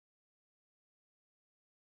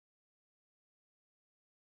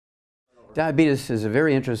Diabetes is a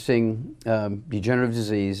very interesting degenerative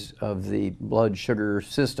disease of the blood sugar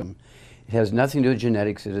system. It has nothing to do with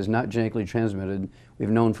genetics. It is not genetically transmitted. We've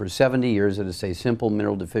known for 70 years that it's a simple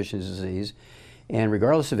mineral deficiency disease. And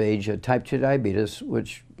regardless of age, type 2 diabetes,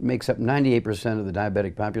 which makes up 98% of the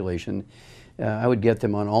diabetic population, I would get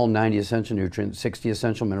them on all 90 essential nutrients, 60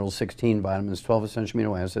 essential minerals, 16 vitamins, 12 essential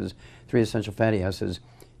amino acids, 3 essential fatty acids,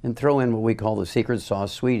 and throw in what we call the secret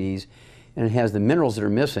sauce, sweeties, and it has the minerals that are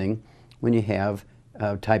missing when you have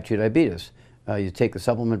type 2 diabetes. You take the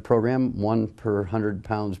supplement program, 1 per 100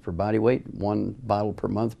 pounds per body weight, 1 bottle per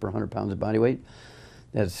month per 100 pounds of body weight.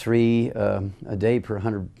 That's 3 a day per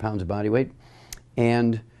 100 pounds of body weight.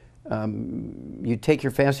 And you take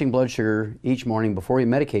your fasting blood sugar each morning before you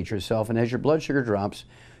medicate yourself, and as your blood sugar drops,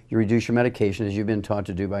 you reduce your medication as you've been taught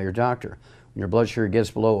to do by your doctor. When your blood sugar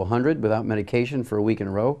gets below 100 without medication for a week in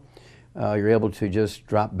a row, you're able to just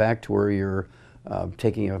drop back to where you're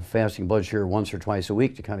taking a fasting blood sugar once or twice a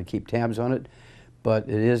week to kind of keep tabs on it. But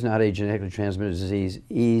it is not a genetically transmitted disease,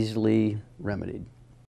 easily remedied.